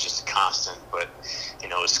that's always just a constant. But,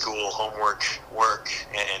 school, homework, work,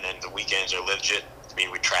 and then the weekends are legit. I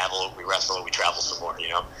mean, we travel, we wrestle, we travel some more,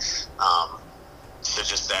 So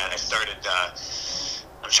just that, I started,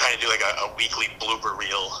 I'm trying to do like a weekly blooper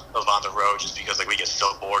reel of on the road, just because like we get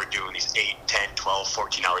so bored doing these 8, 10, 12,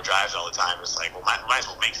 14-hour drives all the time. It's like, well, might as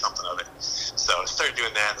well make something of it. So I started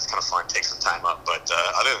doing that. It's kind of fun. Take some time up. But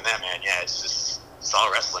other than that, man, yeah, it's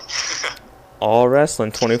all wrestling. All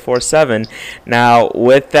wrestling 24/7. Now,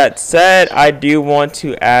 with that said, I do want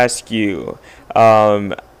to ask you,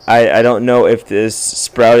 I don't know if this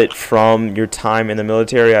sprouted from your time in the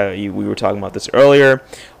military. We were talking about this earlier,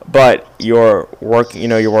 but your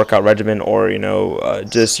workout regimen, or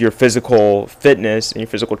just your physical fitness and your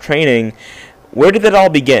physical training, where did that all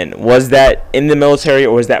begin? Was that in the military,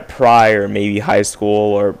 or was that prior, maybe high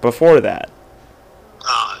school or before that?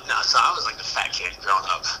 No, so I was like the fat kid growing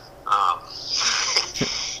up.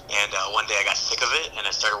 And one day I got sick of it, and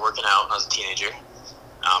I started working out when I was a teenager.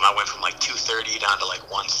 I went from like 230 down to like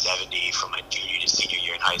 170 from my junior to senior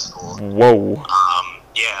year in high school. Whoa.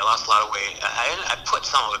 Yeah, I lost a lot of weight. I put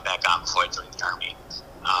some of it back on before I joined the Army.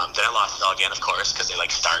 Then I lost it all again, of course, because they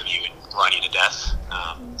like starve you and run you to death.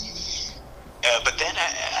 But then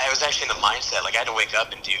I was actually in the mindset, like I had to wake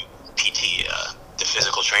up and do PT, the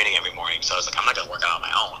physical training every morning. So I was like, I'm not going to work out on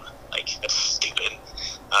my own. Like, that's stupid.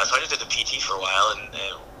 So I just did the PT for a while, and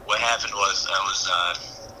what happened was I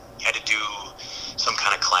had to do some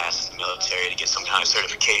kind of class in the military to get some kind of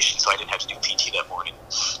certification, so I didn't have to do PT that morning.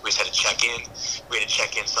 We just had to check in. We had to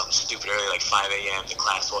check in something stupid early, like 5 a.m. The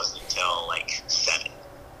class wasn't until like 7.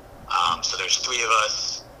 So there's 3 of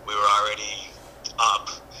us. We were already up,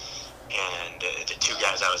 and the 2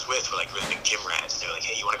 guys I was with were like really big gym rats. They were like,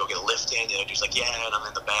 hey, you want to go get a lift in? And the other dude's like, yeah, and I'm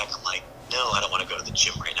in the back. I'm like, no, I don't want to go to the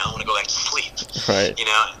gym right now. I want to go back to sleep. Right.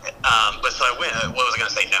 But so I went. What was I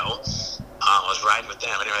going to say? No. I was riding with them.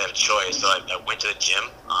 I didn't really have a choice, so I went to the gym.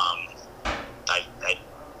 I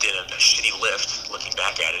did a shitty lift. Looking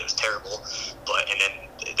back at it, it was terrible. And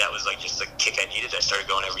then that was like just the kick I needed. I started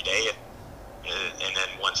going every day, and then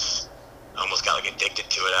once I almost got like addicted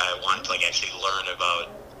to it, I wanted to like actually learn about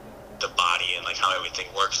the body and like how everything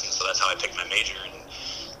works, and so that's how I picked my major and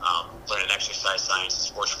learning exercise science,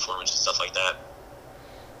 sports performance, and stuff like that.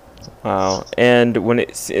 Wow. And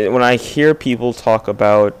when I hear people talk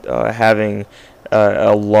about having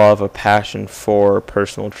a love, a passion for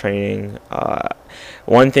personal training,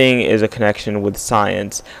 one thing is a connection with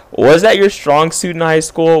science. Was that your strong suit in high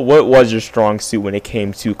school? What was your strong suit when it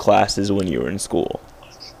came to classes when you were in school?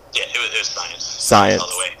 Yeah, it was science. Science all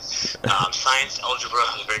the way. Science, algebra.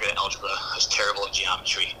 I was very good at algebra. I was terrible at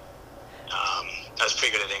geometry. I was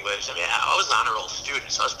pretty good at English. I mean, I was an honor roll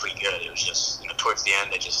student, so I was pretty good. It was just, towards the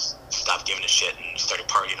end, I just stopped giving a shit and started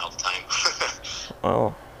partying all the time.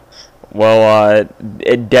 Oh, Well,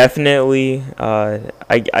 it definitely,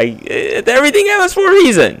 everything happens for a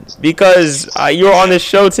reason because you're on this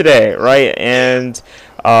show today, right? And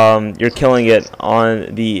you're killing it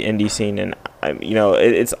on the indie scene, and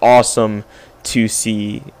it's awesome to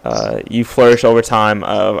see you flourish over time.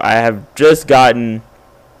 I have just gotten,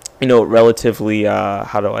 relatively,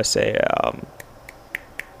 how do I say,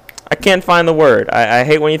 I can't find the word. I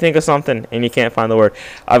hate when you think of something and you can't find the word.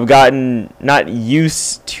 I've gotten not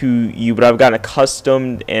used to you, but I've gotten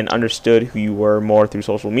accustomed and understood who you were more through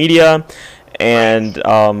social media. And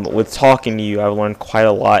with talking to you, I've learned quite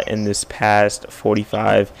a lot in this past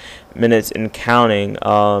 45 minutes and counting.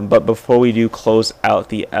 But before we do close out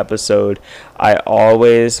the episode, I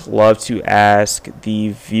always love to ask the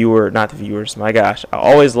viewers, my gosh. I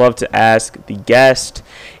always love to ask the guest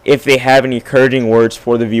if they have any encouraging words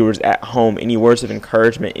for the viewers at home, any words of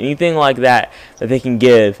encouragement, anything like that they can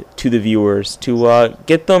give to the viewers to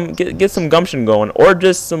get some gumption going, or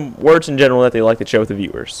just some words in general that they like to share with the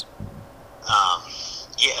viewers.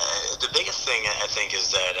 Yeah, the biggest thing I think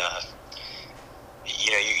is that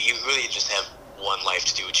you really just have one life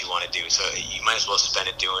to do what you want to do, so you might as well spend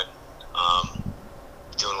it doing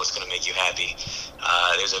what's going to make you happy.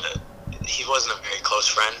 He wasn't a very close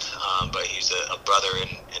friend, but he's a brother in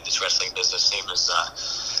this wrestling business. His name is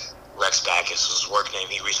Rex Backus, was his work name.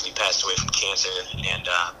 He recently passed away from cancer, and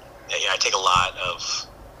I take a lot of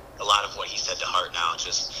what he said to heart now.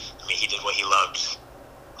 He did what he loved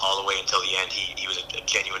all the way until the end. He was a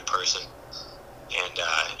genuine person, and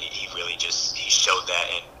he really he showed that,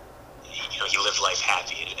 and he lived life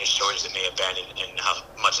happy, as short as it may have been, and how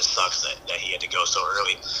much it sucks that he had to go so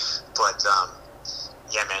early. But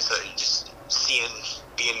yeah, man. So just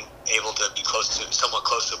being able to be somewhat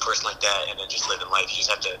close to a person like that, and then just living life. You just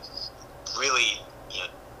have to really,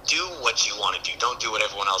 do what you want to do. Don't do what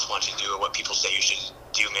everyone else wants you to do or what people say you should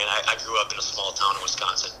do, man. I grew up in a small town in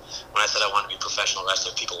Wisconsin. When I said I wanted to be a professional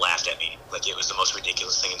wrestler, people laughed at me like it was the most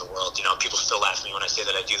ridiculous thing in the world. People still laugh at me when I say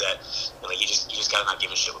that I do that. And you just gotta not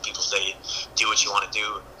give a shit what people say. Do what you want to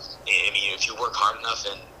do. I mean, if you work hard enough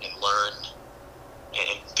and learn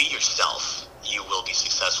and be yourself, you will be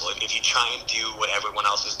successful. If you try and do what everyone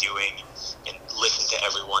else is doing and listen to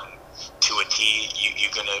everyone to a T,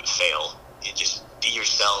 you're gonna fail. You just be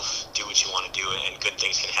yourself, do what you want to do, and good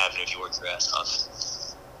things can happen if you work your ass off.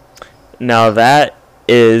 Now that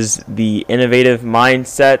is the innovative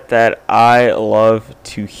mindset that I love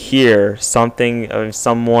to hear. Something of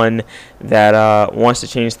someone that wants to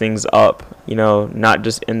change things up, not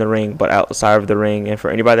just in the ring, but outside of the ring. And for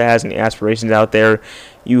anybody that has any aspirations out there,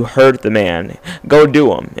 you heard the man. Go do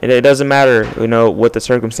them. It doesn't matter, what the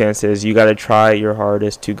circumstance is. You got to try your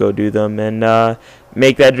hardest to go do them and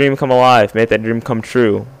make that dream come alive. Make that dream come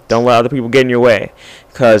true. Don't let other people get in your way.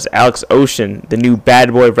 Because Alex Ocean, the new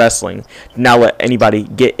bad boy of wrestling, did not let anybody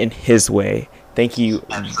get in his way. Thank you.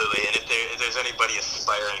 Absolutely. And if there's anybody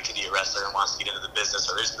aspiring to be a wrestler and wants to get into the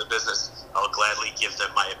business or is in the business, I'll gladly give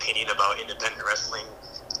them my opinion about independent wrestling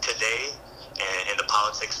today and the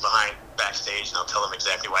politics behind backstage, and I'll tell them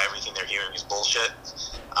exactly why everything they're hearing is bullshit.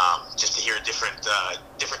 Just to hear a different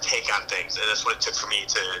take on things. And that's what it took for me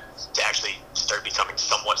to actually start becoming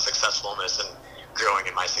somewhat successful in this and growing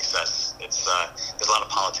in my success. It's there's a lot of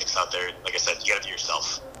politics out there, and like I said, you gotta be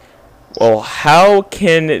yourself. Well, how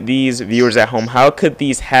can these viewers at home, how could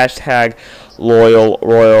these hashtag loyal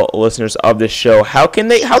royal listeners of this show, how can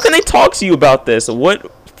they talk to you about this?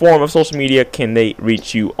 What form of social media can they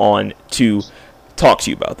reach you on to talk to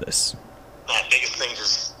you about this? Biggest thing,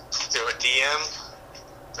 just do a DM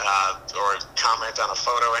or comment on a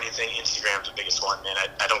photo, anything. Instagram's the biggest one, man.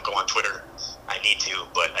 I don't go on Twitter. I need to,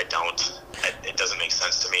 but I don't. It doesn't make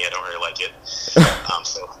sense to me. I don't really like it.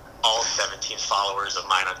 So all 17 followers of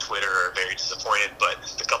mine on Twitter are very disappointed, but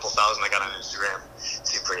the couple thousand I got on Instagram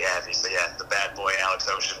seem pretty happy. So yeah, the bad boy Alex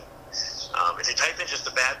Ocean. If you type in just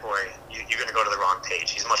the bad boy, you're going to go to the wrong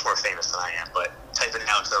page. He's much more famous than I am, but type in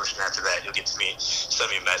Alex Ocean after that, you'll get to me, send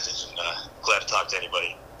me a message, and glad to talk to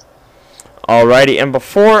anybody. Alrighty, and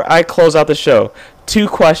before I close out the show, 2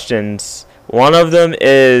 questions. One of them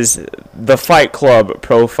is the Fight Club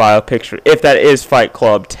profile picture. If that is Fight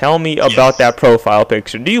Club, tell me about that profile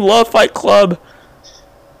picture. Do you love Fight Club?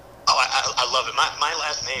 Oh, I love it. My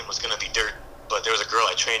last name was going to be Dirt, but there was a girl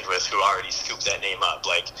I trained with who already scooped that name up.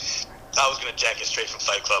 I was going to jack it straight from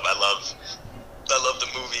Fight Club. I love the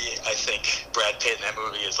movie. I think Brad Pitt in that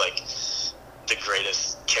movie is the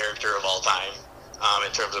greatest character of all time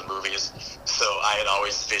in terms of movies. So I had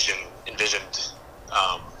always envisioned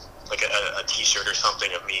a T-shirt or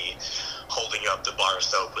something of me holding up the bar of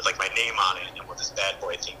soap with my name on it, and when this bad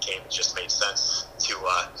boy thing came, it just made sense to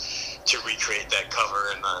to recreate that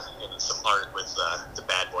cover and some art with the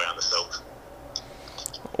bad boy on the soap.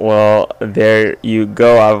 Well, there you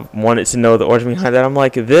go. I wanted to know the origin behind that. I'm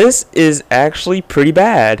like, this is actually pretty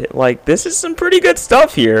bad. Like, this is some pretty good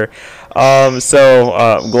stuff here.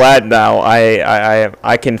 Glad now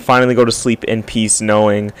I can finally go to sleep in peace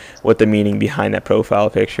knowing what the meaning behind that profile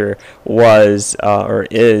picture was or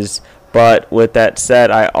is. But with that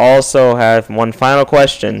said, I also have one final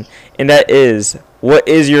question, and that is, what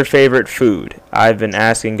is your favorite food? I've been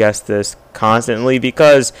asking guests this constantly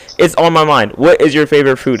because it's on my mind. What is your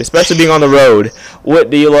favorite food, especially being on the road? What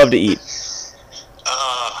do you love to eat?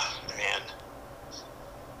 Man.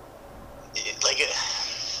 Like a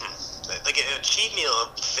cheat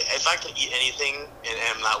meal, if I can eat anything and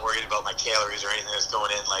I'm not worried about my calories or anything that's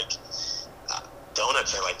going in, like,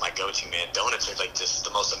 donuts are like my go-to, man. Donuts are like just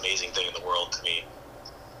the most amazing thing in the world to me.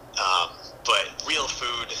 But real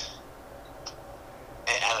food,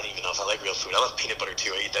 I don't even know if I like real food. I love peanut butter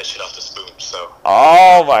too. I eat that shit off the spoon. So.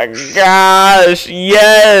 Oh my gosh!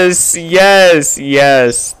 Yes.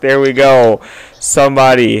 There we go.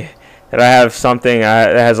 Somebody that I have something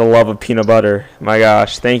that has a love of peanut butter. My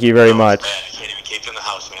gosh! Thank you very much. Man, I can't even keep it in the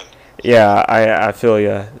house, man. Yeah, I feel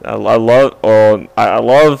ya. I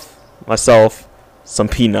love myself some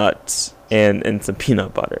peanuts and some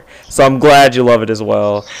peanut butter. So I'm glad you love it as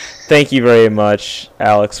well. Thank you very much,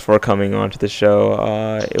 Alex, for coming on to the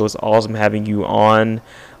show. It was awesome having you on,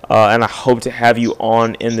 and I hope to have you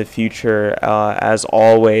on in the future as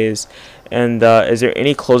always. And is there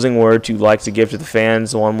any closing words you'd like to give to the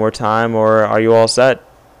fans one more time, or are you all set?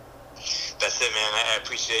 That's it, man. I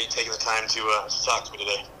appreciate you taking the time to talk to me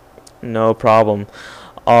today. No problem.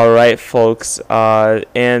 All right, folks,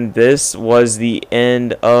 and this was the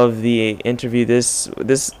end of the interview. This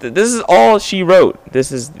is all she wrote.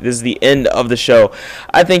 This is the end of the show.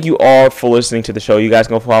 I thank you all for listening to the show. You guys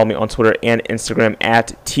can go follow me on Twitter and Instagram at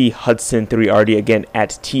THudson3RD. Again,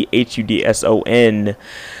 at THUDSON.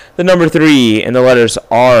 The number 3 and the letters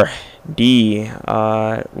RD.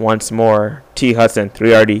 Once more, T Hudson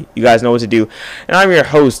 3RD. You guys know what to do. And I'm your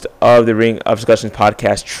host of the Ring of Discussions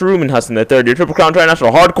podcast, Truman Hudson III, your Triple Crown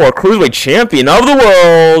Tri-National Hardcore Cruiserweight Champion of the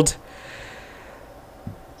world.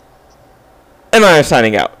 And I am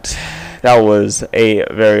signing out. That was a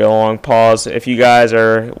very long pause. If you guys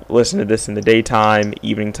are listening to this in the daytime,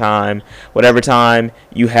 evening time, whatever time,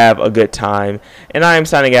 you have a good time. And I am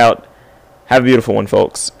signing out. Have a beautiful one,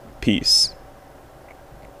 folks. Peace.